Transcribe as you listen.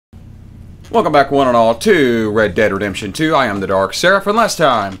Welcome back one and all to Red Dead Redemption 2. I am the Dark Seraph, and last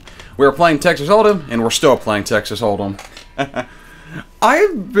time we were playing Texas Hold'em, and we're still playing Texas Hold'em.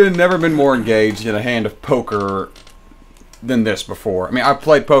 I've never been more engaged in a hand of poker than this before. I mean, I've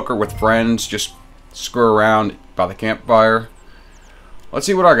played poker with friends, just screw around by the campfire. Let's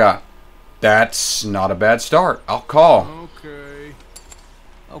see what I got. That's not a bad start. I'll call. Okay.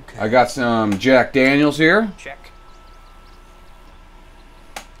 I got some Jack Daniels here. Check.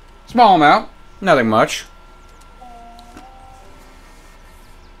 Small amount, nothing much.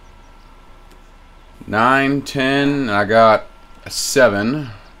 9, 10, and I got a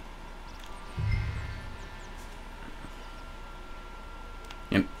 7.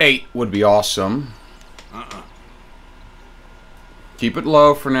 An 8 would be awesome. Keep it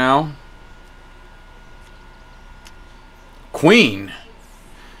low for now. Queen.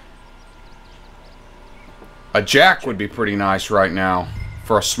 A jack would be pretty nice right now.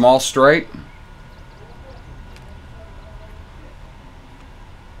 For a small straight.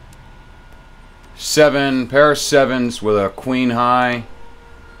 Pair of 7s with a queen high.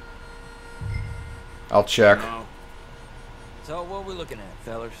 I'll check. No. So what are we looking at,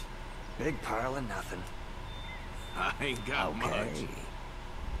 fellers? Big pile of nothing. I ain't got much.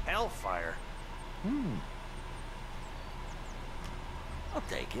 Hellfire. I'll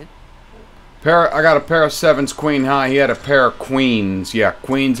take it. I got a pair of 7s queen high. He had a pair of queens. Yeah,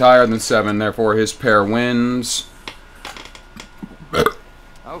 queens higher than 7, therefore his pair wins.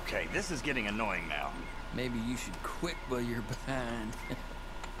 Okay, this is getting annoying now. Maybe you should quit while you're behind.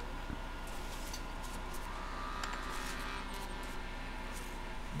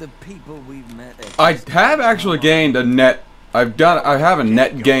 The people we've met at I have actually gained a net. I have a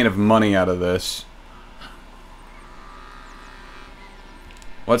net gain of money out of this.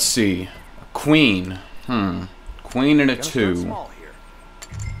 Let's see. Queen. Queen and a 2. Small here.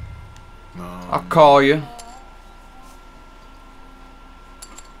 I'll call you.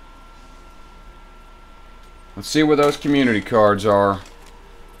 Let's see where those community cards are.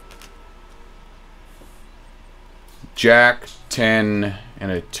 Jack, 10,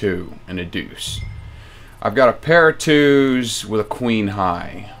 and a 2, and a deuce. I've got a pair of 2s with a queen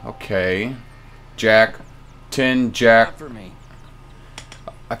high. Okay. Jack, 10, Jack. Not for me.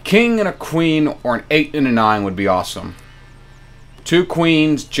 A king and a queen, or an 8 and a 9 would be awesome. 2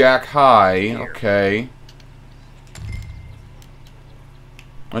 queens, Jack high. Okay.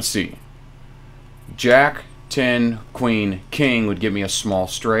 Let's see. Jack, 10, queen, king would give me a small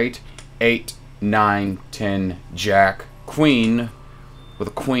straight. 8, 9, 10, Jack, queen with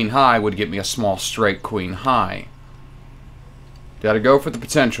a queen high would get me a small straight queen high. Gotta go for the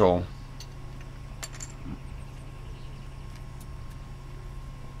potential.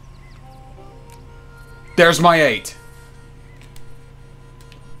 There's my 8.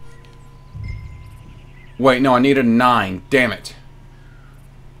 Wait, no, I need a 9. Damn it.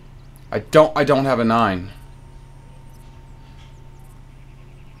 I don't have a 9.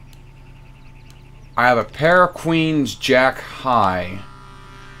 I have a pair of queens, Jack high.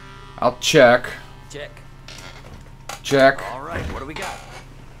 I'll check. Check. Check. All right, what do we got?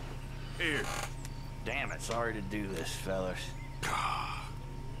 Here. Damn it, sorry to do this, fellas.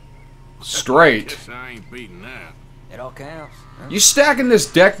 Straight. Guess I ain't beating that. It all counts. Huh? You stacking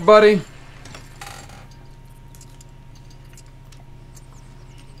this deck, buddy?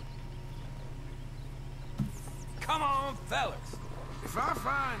 Come on, fellas. If I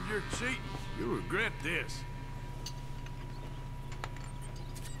find you're cheating, you'll regret this.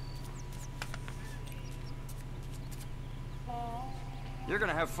 You're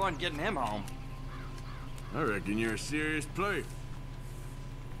gonna have fun getting him home. I reckon you're a serious player.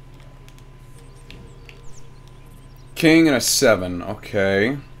 King and a 7.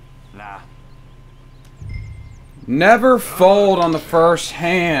 Okay. Nah. Never fold on the first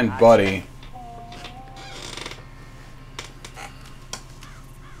hand, buddy.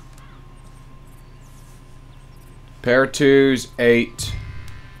 Pair of 2s, 8.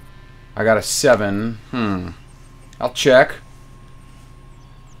 I got a 7. I'll check.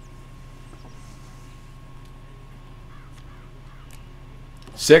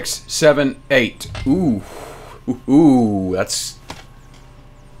 Six, 7, 8. Ooh. Ooh, that's...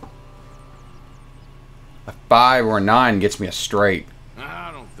 A 5 or a 9 gets me a straight.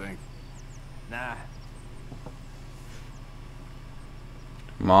 I don't think. Nah.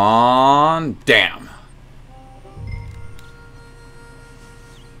 Come on. Damn.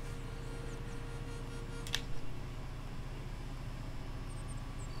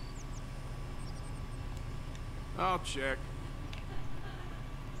 I'll check.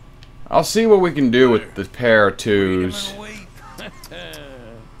 I'll see what we can do with the pair of 2s.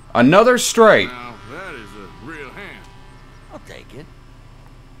 Another straight. Now, that is a real hand. I'll take it.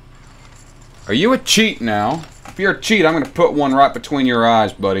 Are you a cheat now? If you're a cheat, I'm going to put one right between your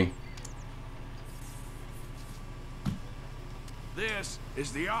eyes, buddy. This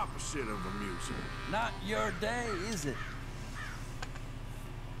is the opposite of amusing. Not your day, is it?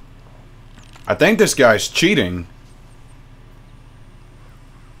 I think this guy's cheating.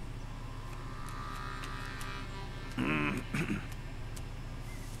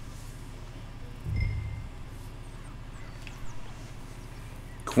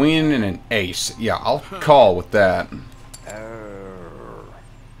 Queen and an ace. Yeah, I'll call with that.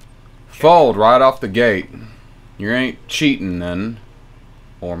 Fold right off the gate. You ain't cheating then.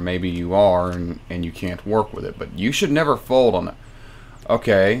 Or maybe you are and you can't work with it. But you should never fold on it.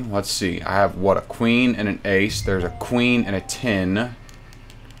 Okay, let's see. I have, what, a queen and an ace. There's a queen and a 10.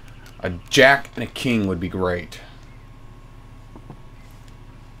 A jack and a king would be great.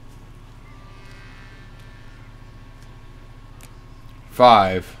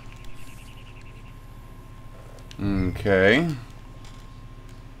 Five. Okay.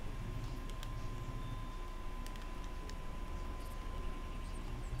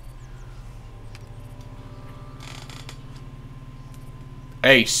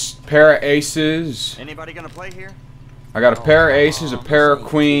 Ace. Pair of aces. Anybody gonna play here? I got a pair of aces, a pair of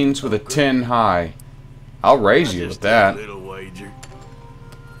queens with a 10 high. I'll raise you with Just that. a little wager.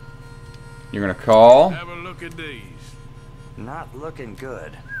 You're gonna call. Have a look at these. Not looking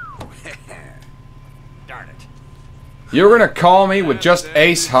good. Darn it. You're gonna call me with just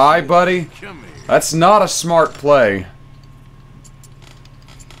ace high, buddy? Come here. That's not a smart play.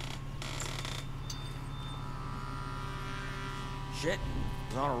 Shit.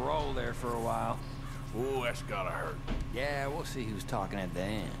 Was on a roll there for a while. Oh, that's gotta hurt. Yeah, we'll see who's talking at the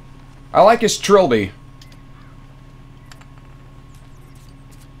end. I like his trilby.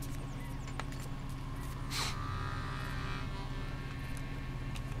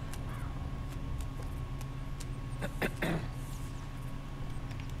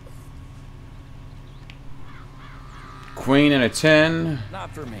 Queen and a 10.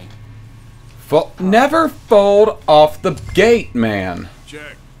 Not for me. Never fold off the gate, man.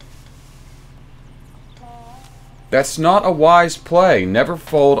 Check. That's not a wise play. Never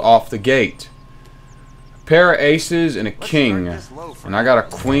fold off the gate. A pair of aces and a king. start this low for And I got a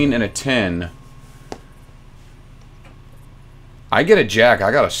queen and a 10. I get a jack.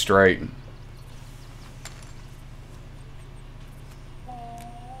 I got a straight.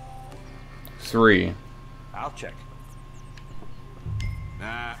 Three. I'll check.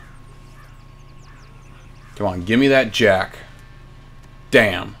 Nah. Come on, give me that jack.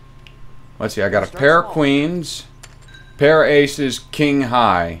 Damn. Let's see, I got a pair of queens, pair of aces, king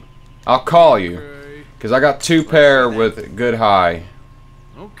high. I'll call you, Okay. because I got two pair with good high.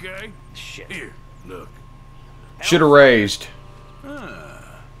 Okay. Shit. Here, look. Should have raised.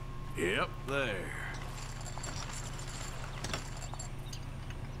 Yep, there.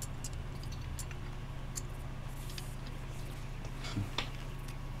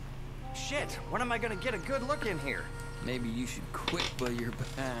 Shit. When am I gonna get a good look in here? Maybe you should quit while you're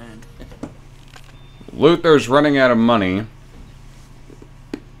behind. Luther's running out of money.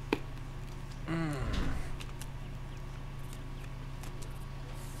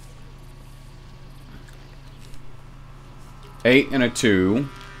 Eight and a 2.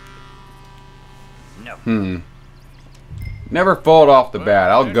 No. Never fold off the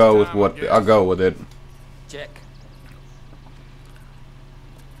bat. I'll go with what I'll go with it. Check.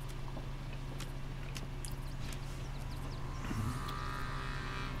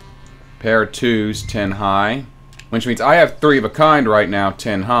 Pair of 2s, 10 high. Which means I have 3 of a kind right now,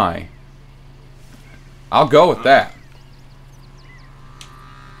 10 high. I'll go with that.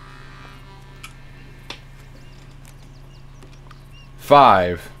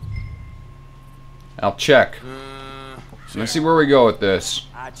 Five. I'll check. Let's see where we go with this.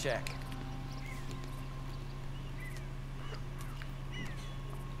 I check.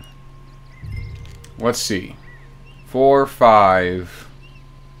 Let's see. 4, 5,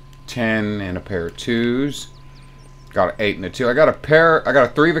 10, and a pair of 2s. Got an 8 and a 2. I got a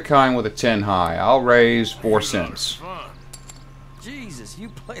 3 of a kind with a 10 high. I'll raise 4 cents. Fun. Jesus, you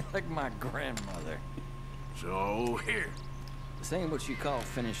play like my grandmother. So, here. This ain't what you call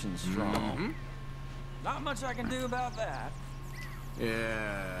finishing strong. Not much I can do about that.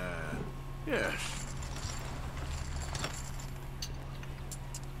 Yeah. Yes.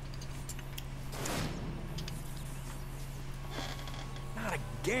 Not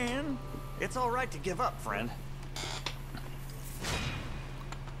again. It's all right to give up, friend.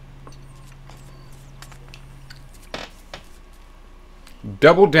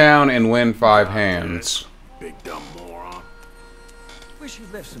 Double down and win 5 hands. Big dumb moron. Wish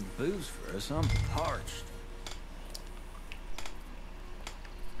you'd left some booze for us. I'm parched.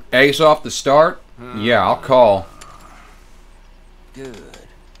 Ace off the start? Yeah, I'll call. Good.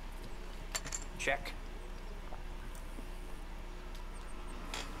 Check.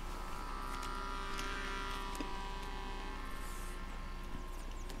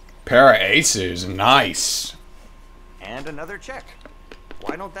 Pair of aces. Nice. And another check.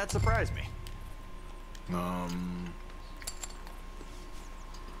 Why don't that surprise me?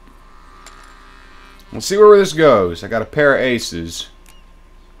 Let's see where this goes. I got a pair of aces.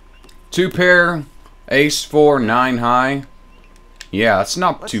 2 pair, ace 4, 9 high. Yeah, that's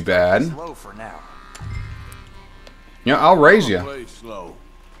not too bad. Slow for now. Yeah, I'll raise you. Play slow.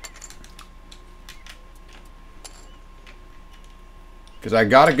 Cause I've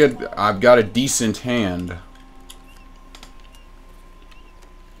got a decent hand.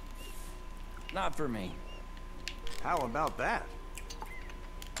 Not for me. How about that?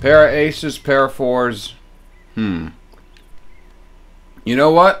 Pair of aces, pair of 4s. You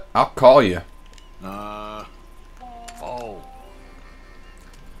know what? I'll call you. Oh.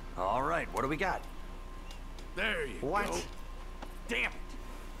 All right, what do we got? There you What? go. Damn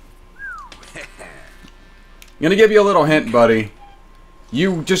it. Gonna give you a little hint, buddy.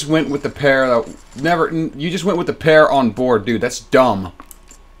 You just went with the pair that never. You just went with the pair on board, dude. That's dumb.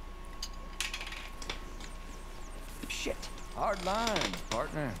 Shit. Hard line,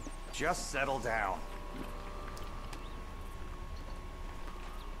 partner. Just settle down.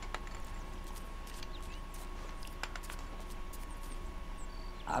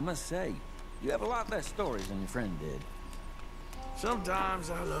 I must say, you have a lot less stories than your friend did. Sometimes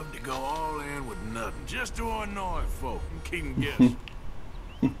I love to go all in with nothing, just to annoy folk and keep them guessing.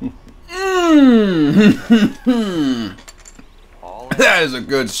 All That is a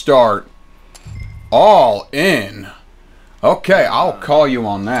good start. All in. Okay, I'll call you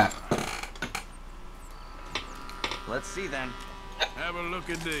on that. Let's see then. Have a look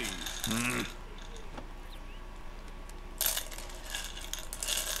at these.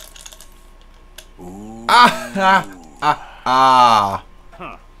 Ah.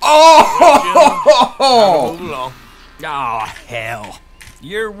 Move Oh! along. Oh, hell.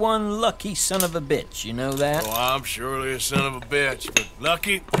 You're one lucky son of a bitch, you know that? Oh, I'm surely a son of a bitch, but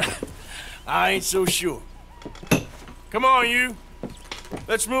lucky, I ain't so sure. Come on, you.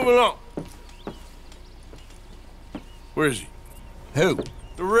 Let's move along. Where is he? Who?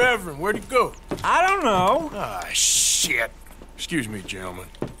 The Reverend. Where'd he go? I don't know. Ah, shit. Excuse me, gentlemen.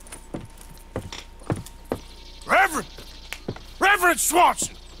 Reverend! Reverend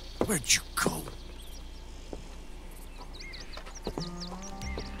Swanson! Where'd you go?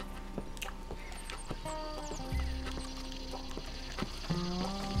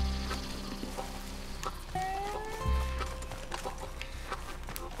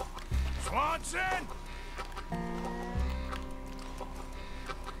 Swanson!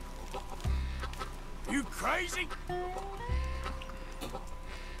 You crazy?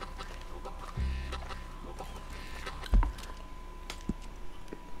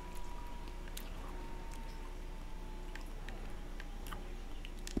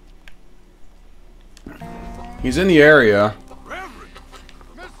 He's in the area. Reverend!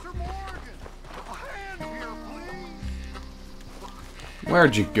 Mr. Morgan, a hand here, please.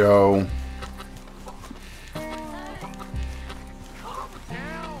 Where'd you go?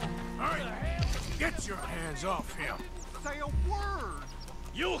 Down. All right, get your hands off him. Say a word.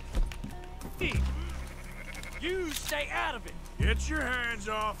 You stay out of it. get your hands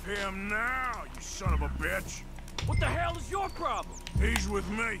off him now, you son of a bitch. What the hell is your problem? He's with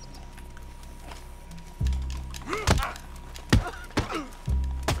me.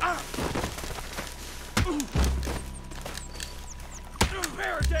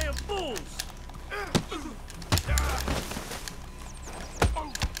 Pair of damn fools.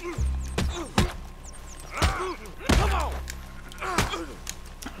 Come on!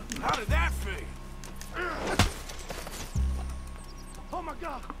 How did that feel? Oh my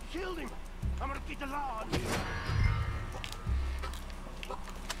God, killed him. I'm gonna get the law on you.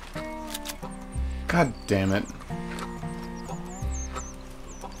 God damn it.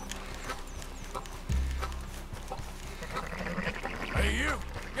 Hey, you!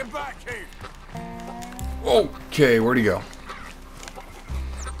 Get back here! Okay, where'd he go?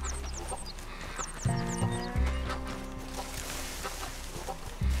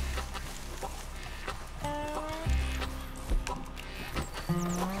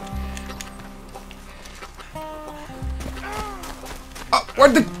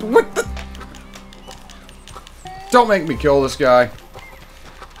 What the? Don't make me kill this guy.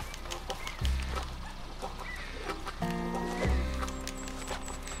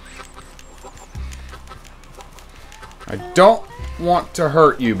 I don't want to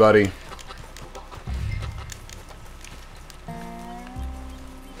hurt you, buddy.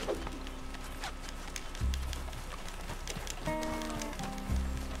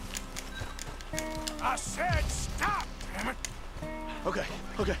 I said stop, damn it! Okay,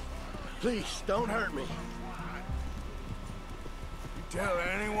 okay. Please, don't hurt me. You tell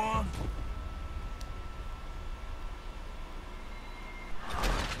anyone?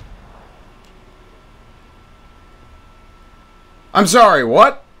 I'm sorry,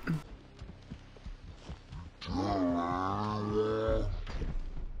 what?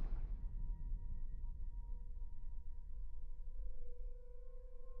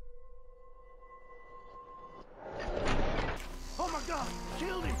 Oh my God,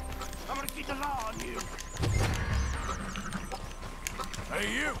 killed him. I'm gonna keep the law on you.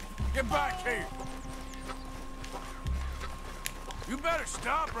 Hey, you! Get back here! You better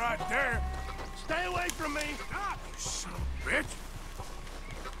stop right there! Stay away from me. Stop, you son of a bitch!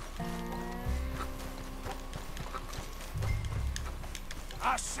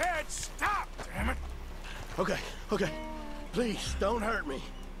 I said stop, damn it! Okay, okay. Please, don't hurt me.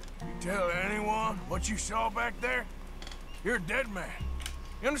 You tell anyone what you saw back there? You're a dead man.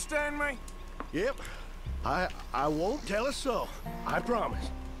 You understand me? Yep. I won't tell a soul. I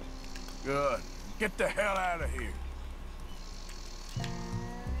promise. Good. Get the hell out of here.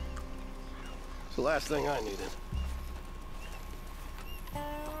 It's the last thing I needed.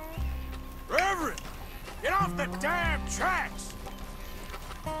 Reverend! Get off the damn tracks!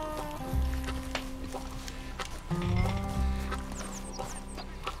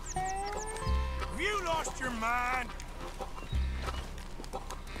 Have you lost your mind?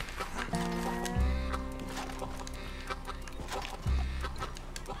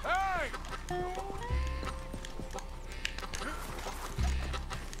 Hey!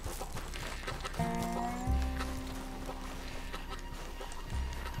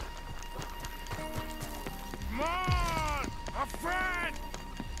 Come on, my friend!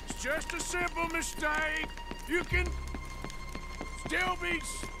 It's just a simple mistake. You can still be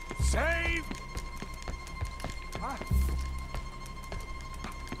saved. Huh?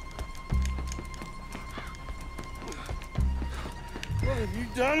 What have you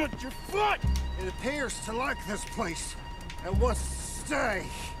done with your foot? It appears to like this place and wants to stay.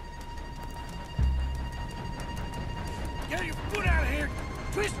 Get your foot out of here!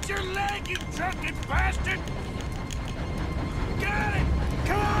 Twist your leg, you drunken bastard! Get it!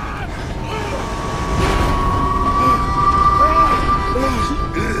 Come on!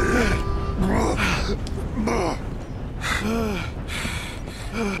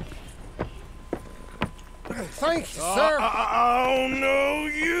 Thank you, sir. Oh, no,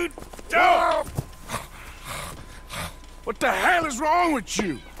 you don't! What the hell is wrong with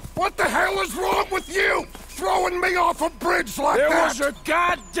you? What the hell is wrong with you? Throwing me off a bridge like There that? was a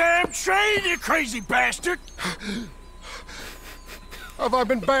goddamn train, you crazy bastard! Have I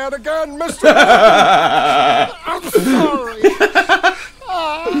been bad again, mister? I'm sorry.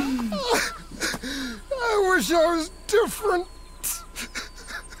 I wish I was different.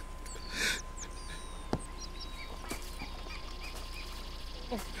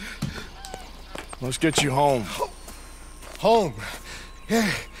 Let's get you home. Home.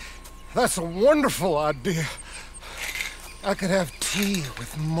 Yeah, that's a wonderful idea. I could have tea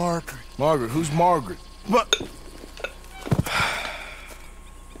with Margaret. Margaret, who's Margaret? What?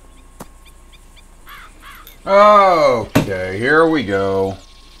 Okay, here we go.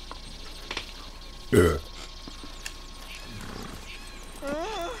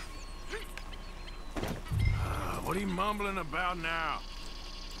 What are you mumbling about now?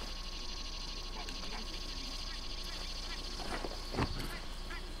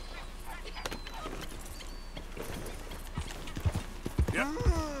 Yeah.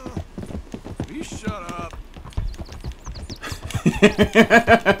 You shut up.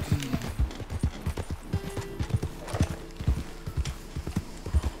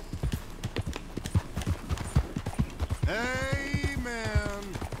 Amen.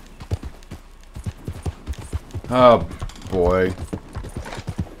 Oh, boy.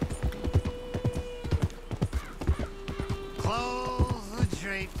 Close the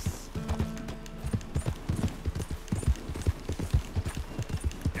drapes.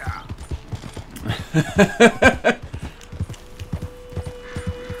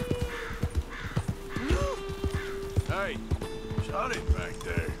 Hey, shut it back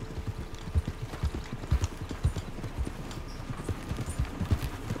there.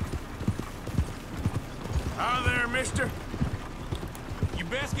 Hi there, mister. You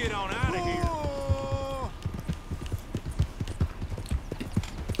best get on out of here.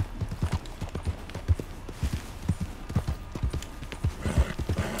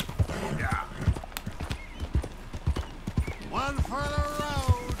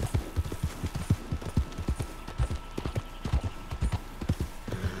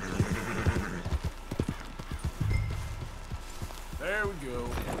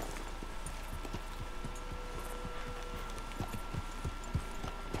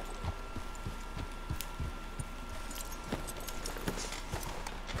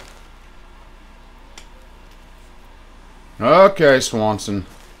 Okay, Swanson.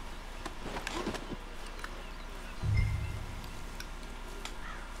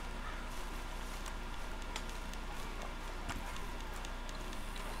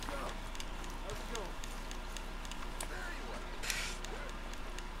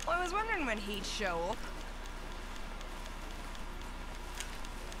 Well, I was wondering when he'd show up.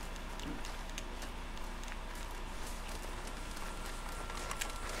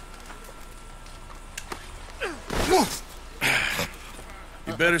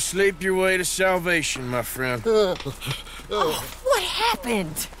 You better sleep your way to salvation, my friend. What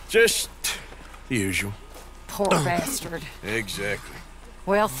happened? Just the usual. Poor bastard. Exactly.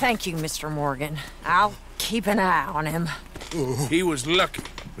 Well, thank you, Mr. Morgan. I'll keep an eye on him. He was lucky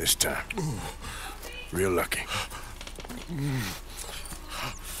this time. Real lucky.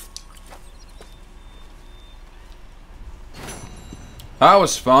 That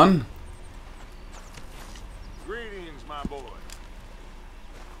was fun. Greetings, my boy.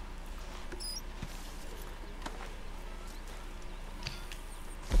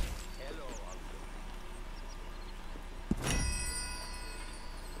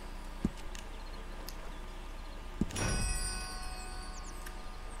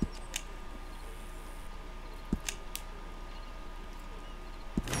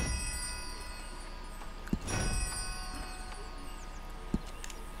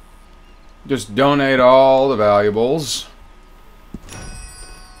 Just donate all the valuables.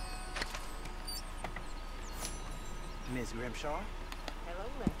 Miss Grimshaw? Hello,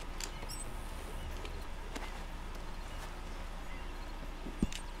 Lynn.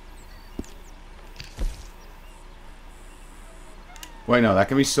 Wait, no, that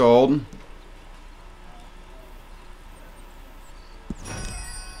can be sold.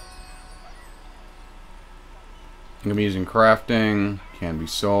 Can be used in crafting. Can be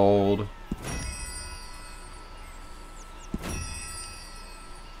sold.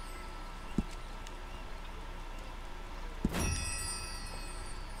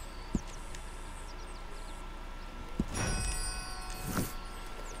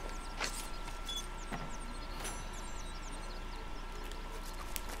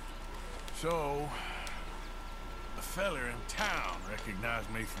 So, a feller in town recognized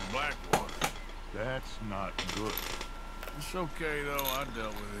me from Blackwater. That's not good. It's okay, though. I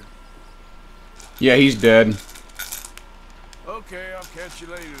dealt with it. Yeah, he's dead. Okay, I'll catch you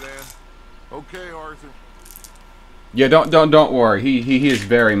later, then. Okay, Arthur. Yeah, don't worry. He is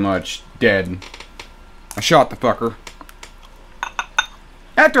very much dead. I shot the fucker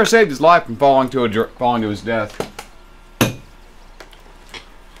after I saved his life from falling to his death.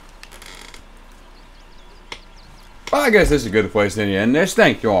 Well, I guess this is a good place to end this.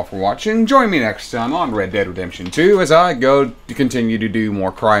 Thank you all for watching. Join me next time on Red Dead Redemption 2 as I go to continue to do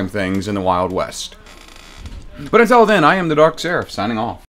more crime things in the Wild West. But until then, I am the Dark Seraph, signing off.